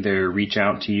either reach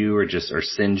out to you or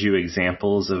send you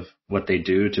examples of what they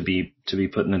do to be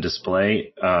put in a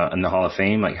display, in the Hall of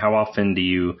Fame. Like, how often do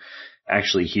you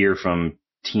actually hear from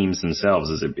teams themselves?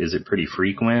 Is it pretty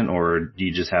frequent, or do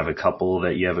you just have a couple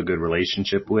that you have a good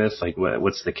relationship with? Like,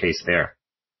 what's the case there?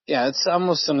 Yeah, it's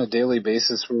almost on a daily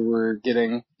basis where we're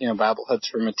getting, bobbleheads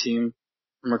from a team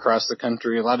from across the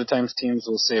country. A lot of times teams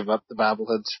will save up the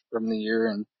bobbleheads from the year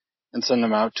and send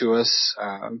them out to us.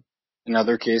 In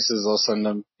other cases, they'll send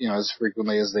them, as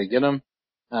frequently as they get them.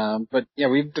 But yeah,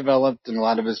 we've developed, and a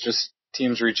lot of it's just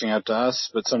teams reaching out to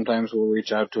us, but sometimes we'll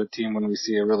reach out to a team when we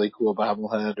see a really cool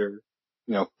bobblehead, or,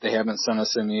 they haven't sent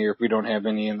us any, or if we don't have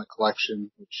any in the collection,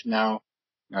 which now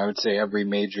I would say every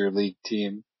major league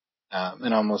team,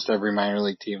 and almost every minor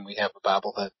league team, we have a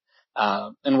bobblehead.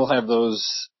 And we'll have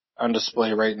those on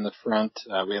display right in the front.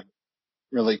 We have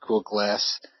really cool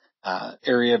glass,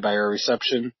 area by our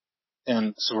reception.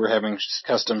 And so we're having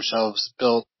custom shelves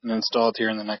built and installed here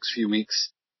in the next few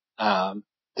weeks, that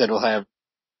will have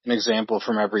an example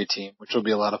from every team, which will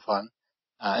be a lot of fun,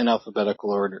 in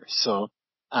alphabetical order. So,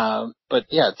 but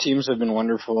yeah, teams have been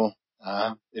wonderful.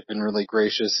 They've been really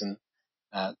gracious, and,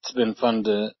 it's been fun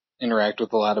to interact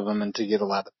with a lot of them and to get a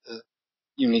lot of the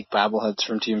unique bobbleheads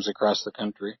from teams across the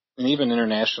country. And even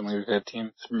internationally, we've had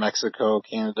teams from Mexico,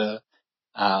 Canada,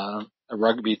 a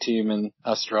rugby team in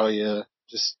Australia,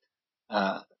 just,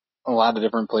 a lot of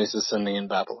different places sending in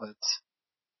bobbleheads.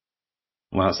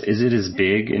 Wow. So is it as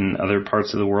big in other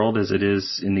parts of the world as it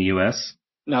is in the U.S.?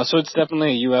 No, so it's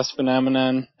definitely a U.S.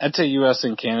 phenomenon. I'd say U.S.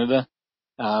 and Canada.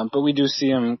 But we do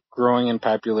see them growing in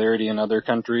popularity in other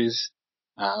countries.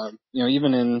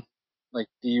 Even in like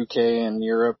the UK and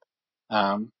Europe,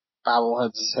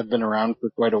 bobbleheads have been around for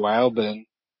quite a while, but in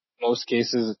most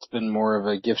cases it's been more of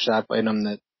a gift shop item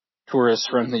that tourists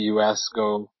from the U.S.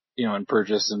 go, and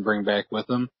purchase and bring back with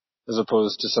them, as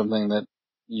opposed to something that,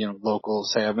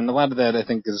 locals have. And a lot of that, I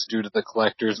think, is due to the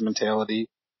collector's mentality.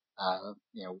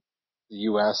 The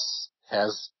U.S.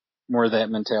 has more of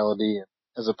that mentality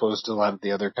as opposed to a lot of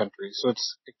the other countries. So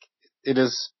it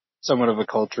is somewhat of a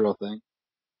cultural thing.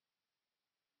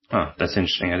 Oh, that's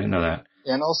interesting. I didn't know that.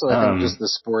 And also, I think just the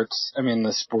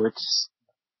sports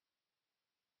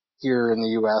here in the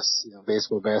U.S.,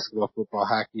 baseball, basketball, football,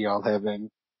 hockey, all having,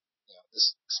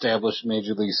 this established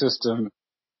major league system.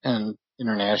 And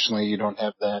internationally, you don't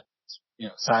have that.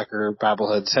 Soccer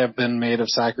bobbleheads have been made of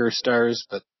soccer stars,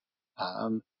 but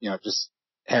It just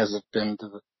hasn't been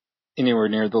anywhere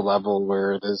near the level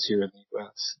where it is here in the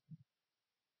U.S.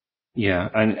 Yeah,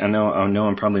 I know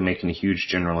I'm probably making a huge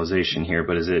generalization here,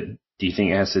 but do you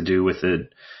think it has to do with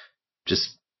it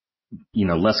just,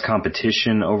 less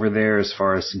competition over there as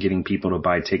far as getting people to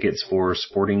buy tickets for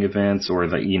sporting events, or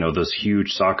that, those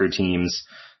huge soccer teams,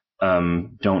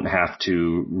 don't have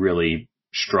to really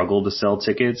struggle to sell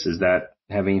tickets? Does that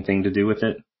have anything to do with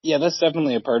it? Yeah, that's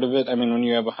definitely a part of it. I mean, when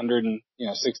you have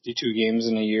 162 games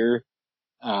in a year,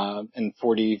 and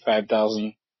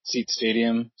 45,000 seat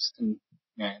stadiums in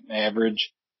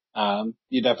average,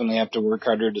 you definitely have to work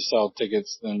harder to sell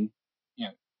tickets than,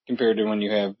 compared to when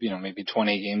you have, maybe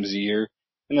 20 games a year.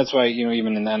 And that's why,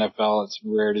 even in the NFL, it's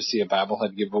rare to see a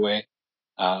bobblehead giveaway.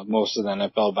 Most of the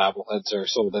NFL bobbleheads are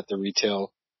sold at the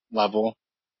retail level.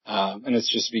 And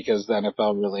it's just because the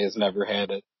NFL really has never had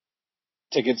a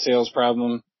ticket sales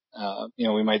problem.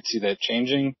 We might see that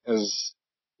changing as,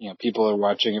 people are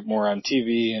watching it more on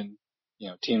TV, and,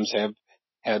 teams have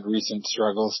had recent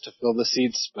struggles to fill the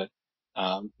seats, but,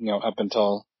 up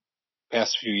until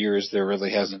past few years, there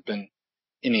really hasn't been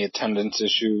any attendance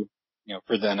issue,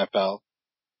 for the NFL.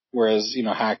 Whereas,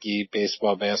 hockey,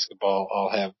 baseball, basketball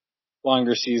all have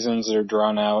longer seasons that are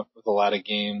drawn out with a lot of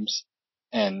games,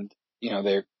 and,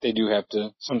 they do have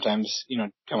to sometimes,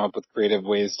 come up with creative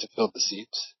ways to fill the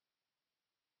seats.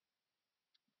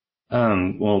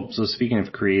 So speaking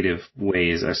of creative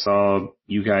ways, I saw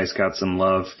you guys got some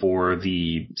love for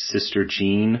the Sister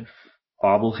Jean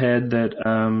bobblehead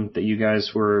that you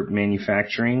guys were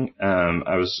manufacturing.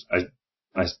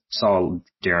 I saw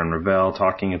Darren Ravel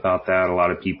talking about that. A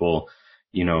lot of people,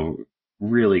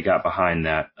 really got behind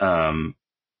that,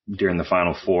 during the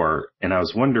Final Four. And I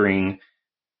was wondering,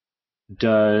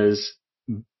 does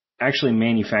actually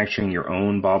manufacturing your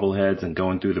own bobbleheads and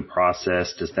going through the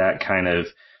process, does that kind of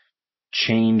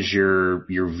change your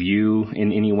view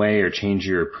in any way, or change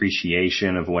your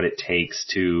appreciation of what it takes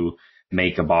to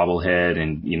make a bobblehead?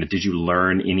 And, did you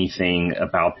learn anything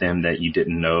about them that you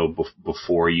didn't know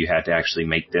before you had to actually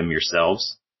make them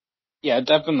yourselves? Yeah, it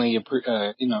definitely,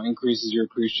 increases your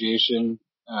appreciation,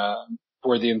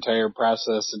 for the entire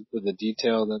process and for the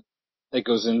detail that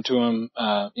goes into them.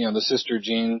 The Sister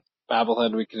Jean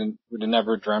bobblehead, would have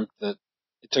never dreamt that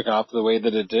it took off the way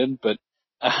that it did, but,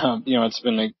 it's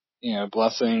been a,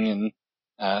 blessing, and,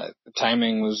 the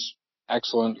timing was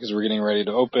excellent because we're getting ready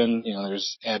to open.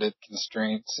 There's added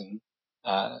constraints and,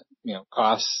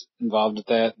 costs involved with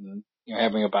that. And,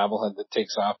 having a bobblehead that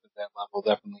takes off at that level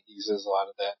definitely eases a lot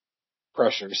of that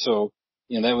pressure. So,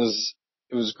 it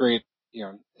was great,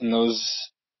 in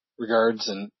those regards.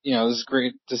 And, it was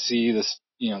great to see this,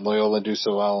 Loyola do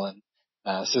so well,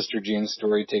 and, Sister Jean's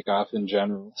story take off in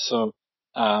general. So,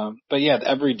 but yeah,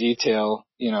 every detail,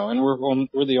 and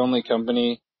we're the only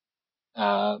company,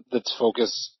 that's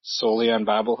focused solely on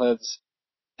bobbleheads.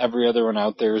 Every other one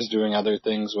out there is doing other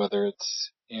things, whether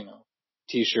it's,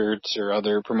 t-shirts or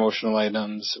other promotional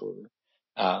items, or,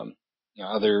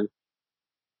 other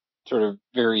sort of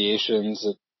variations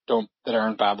that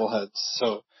aren't bobbleheads.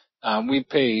 So, we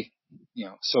pay,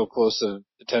 so close of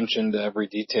attention to every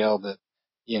detail that,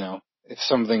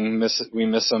 if we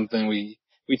miss something, we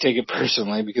take it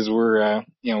personally, because we're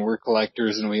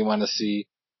collectors, and we want to see,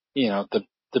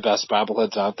 the best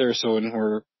bobbleheads out there. So when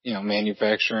we're,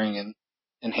 manufacturing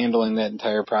and handling that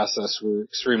entire process, we're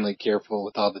extremely careful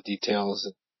with all the details,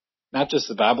 and not just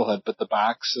the bobblehead, but the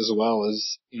box as well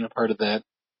is, part of that.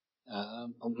 A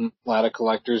lot of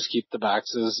collectors keep the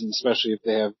boxes, and especially if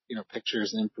they have,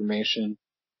 pictures and information.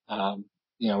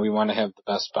 We want to have the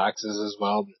best boxes as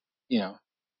well,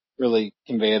 really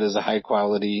convey it as a high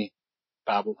quality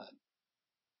bobblehead.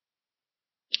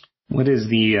 What is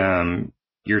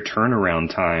your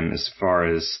turnaround time as far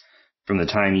as from the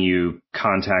time you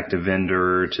contact a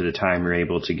vendor to the time you're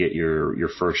able to get your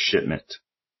first shipment?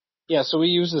 Yeah, so we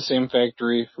use the same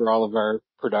factory for all of our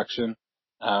production.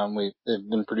 They've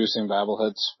been producing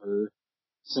bobbleheads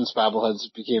since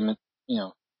bobbleheads became,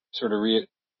 sort of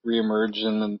reemerged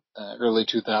in the early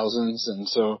 2000s. And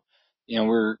so,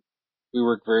 we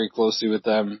work very closely with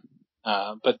them.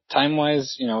 But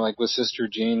time-wise, like with Sister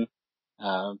Jean,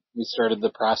 we started the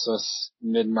process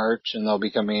mid-March, and they'll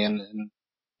be coming in,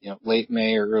 late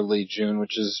May or early June,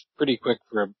 which is pretty quick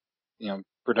for a,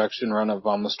 production run of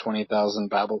almost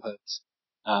 20,000 bobbleheads.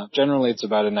 Generally it's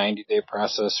about a 90-day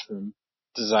process from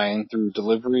design through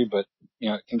delivery, but,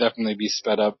 it can definitely be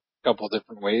sped up a couple of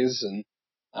different ways. And,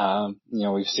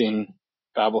 we've seen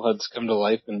bobbleheads come to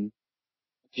life in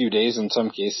a few days in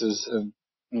some cases, and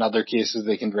in other cases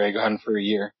they can drag on for a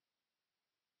year.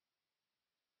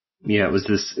 Yeah, is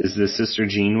the Sister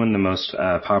Jean one the most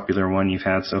popular one you've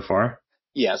had so far?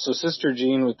 Yeah, so Sister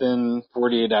Jean within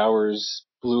 48 hours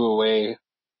blew away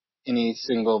any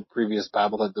single previous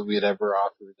bobblehead that we had ever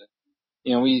offered.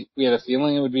 You know, we had a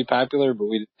feeling it would be popular, but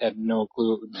we had no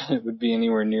clue it would be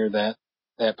anywhere near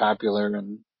that popular.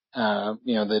 And,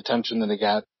 you know, the attention that it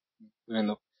got, you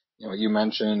know, what you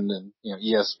mentioned, and, you know,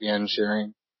 ESPN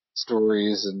sharing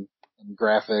stories and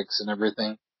graphics and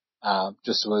everything,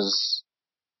 just was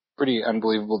pretty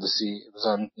unbelievable to see. It was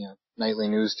on, you know, nightly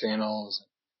news channels,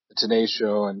 the Today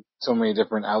Show, and so many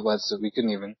different outlets that we couldn't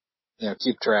even, you know,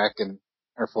 keep track, and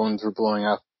our phones were blowing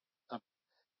up,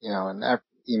 you know, and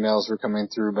emails were coming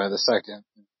through by the second.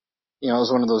 You know, it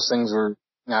was one of those things where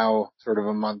now, sort of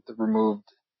a month removed,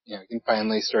 you know,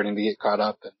 finally starting to get caught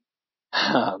up,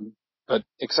 and, but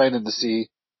excited to see,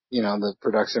 you know, the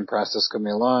production process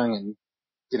coming along and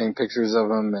getting pictures of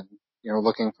them, and, you know,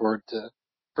 looking forward to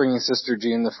bringing Sister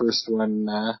Jean, the first one,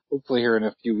 hopefully here in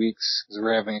a few weeks, because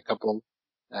we're having a couple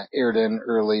aired in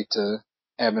early to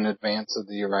have in advance of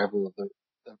the arrival of the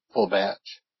full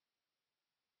batch.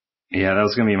 Yeah, that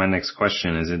was going to be my next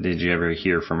question. Did you ever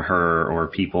hear from her or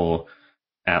people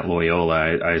at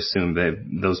Loyola? I assume that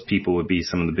those people would be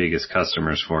some of the biggest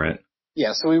customers for it.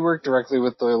 Yeah, so we work directly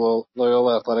with the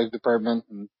Loyola Athletic Department,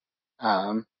 and,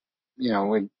 you know,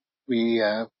 we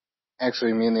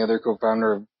actually, me and the other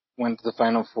co-founder went to the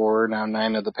Final Four now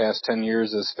 9 of the past 10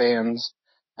 years as fans,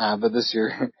 but this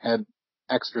year had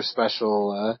extra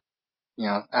special, you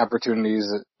know,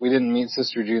 opportunities. We didn't meet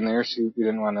Sister Jean there. We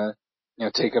didn't want to, you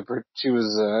know, take up her,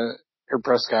 her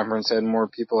press conference had more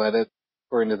people at it,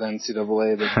 according to the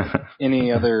NCAA, than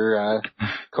any other,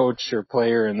 coach or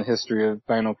player in the history of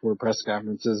Final Four press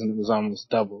conferences, and it was almost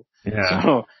double. Yeah.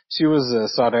 So she was a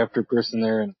sought after person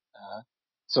there, and,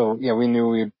 so yeah, we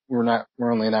knew we're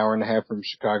only an hour and a half from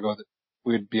Chicago, that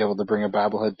we'd be able to bring a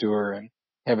bobblehead to her and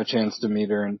have a chance to meet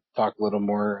her and talk a little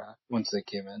more, once they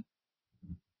came in.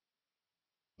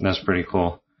 That's pretty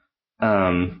cool.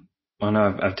 I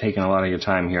know I've taken a lot of your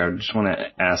time here. I just want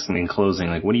to ask in closing,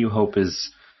 like, what do you hope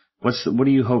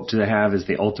to have as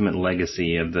the ultimate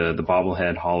legacy of the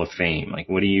Bobblehead Hall of Fame? Like,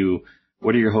 what are you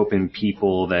hoping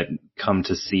people that come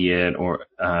to see it or,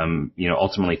 you know,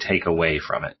 ultimately take away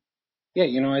from it? Yeah,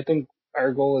 you know, I think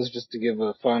our goal is just to give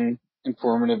a fun,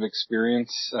 informative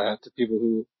experience, to people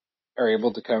who are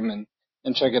able to come and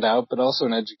check it out, but also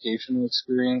an educational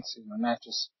experience, you know, not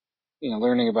just, you know,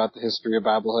 learning about the history of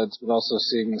bobbleheads, but also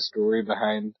seeing the story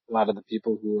behind a lot of the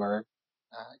people who are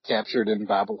captured in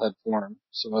bobblehead form.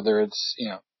 So whether it's, you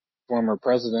know, former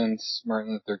presidents,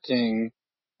 Martin Luther King,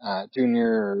 Jr.,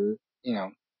 or, you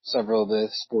know, several of the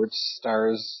sports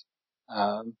stars,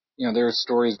 you know, there are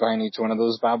stories behind each one of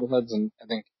those bobbleheads, and I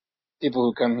think people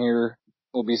who come here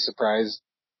will be surprised,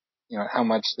 you know, how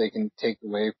much they can take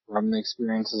away from the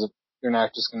experiences. They're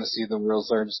not just going to see the world's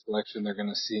largest collection, they're going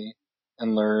to see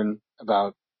and learn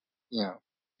about, you know,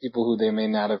 people who they may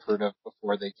not have heard of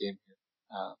before they came here.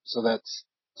 So that's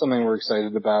something we're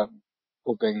excited about,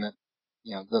 hoping that,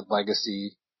 you know, the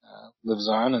legacy lives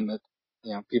on, and that,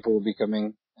 you know, people will be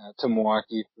coming to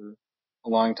Milwaukee for a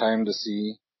long time to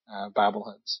see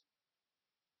bobbleheads.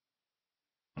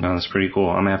 No, that's pretty cool.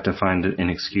 I'm going to have to find an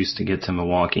excuse to get to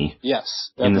Milwaukee.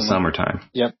 Yes. Definitely. In the summertime.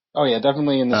 Yep. Oh yeah,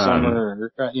 definitely in the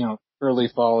summer, or, you know, early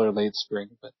fall or late spring.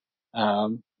 But,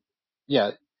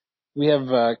 yeah, we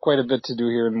have quite a bit to do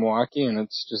here in Milwaukee, and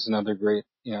it's just another great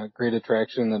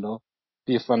attraction that'll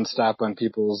be a fun stop on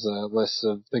people's lists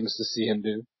of things to see and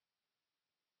do.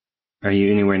 Are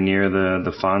you anywhere near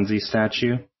the Fonzie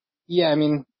statue? Yeah, I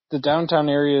mean, the downtown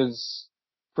area is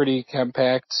pretty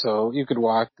compact, so you could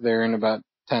walk there in about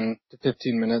 10 to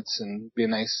 15 minutes, and be a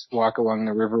nice walk along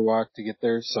the Riverwalk to get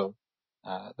there. So,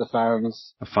 the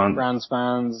Fonz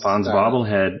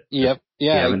bobblehead. Yep.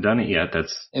 Yeah. You haven't done it yet.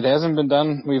 It hasn't been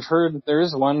done. We've heard there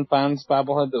is one Fonz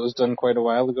bobblehead that was done quite a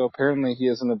while ago. Apparently he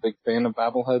isn't a big fan of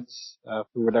bobbleheads, for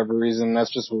whatever reason.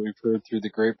 That's just what we've heard through the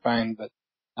grapevine, but,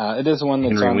 it is one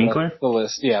that's Henry on Winkler? the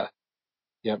list. Yeah.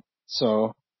 Yep.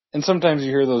 So, and sometimes you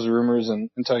hear those rumors, and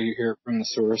until you hear it from the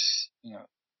source, you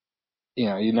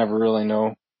know, you never really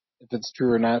know if it's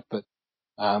true or not, but,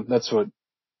 that's what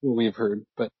we've heard.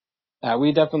 But,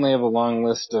 we definitely have a long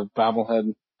list of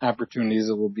bobblehead opportunities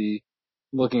that we'll be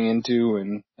looking into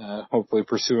and, hopefully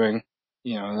pursuing,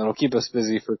 you know, and that'll keep us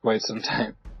busy for quite some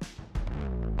time.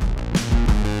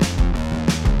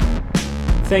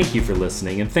 Thank you for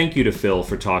listening, and thank you to Phil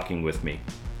for talking with me.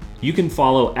 You can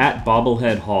follow at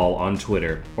Bobblehead Hall on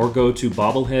Twitter, or go to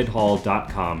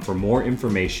bobbleheadhall.com for more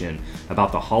information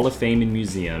about the Hall of Fame and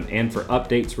Museum, and for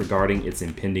updates regarding its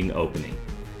impending opening.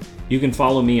 You can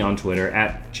follow me on Twitter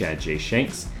at Chad J.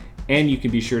 Shanks, and you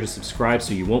can be sure to subscribe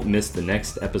so you won't miss the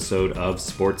next episode of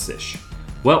Sportsish.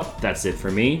 Well, that's it for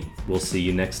me. We'll see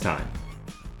you next time.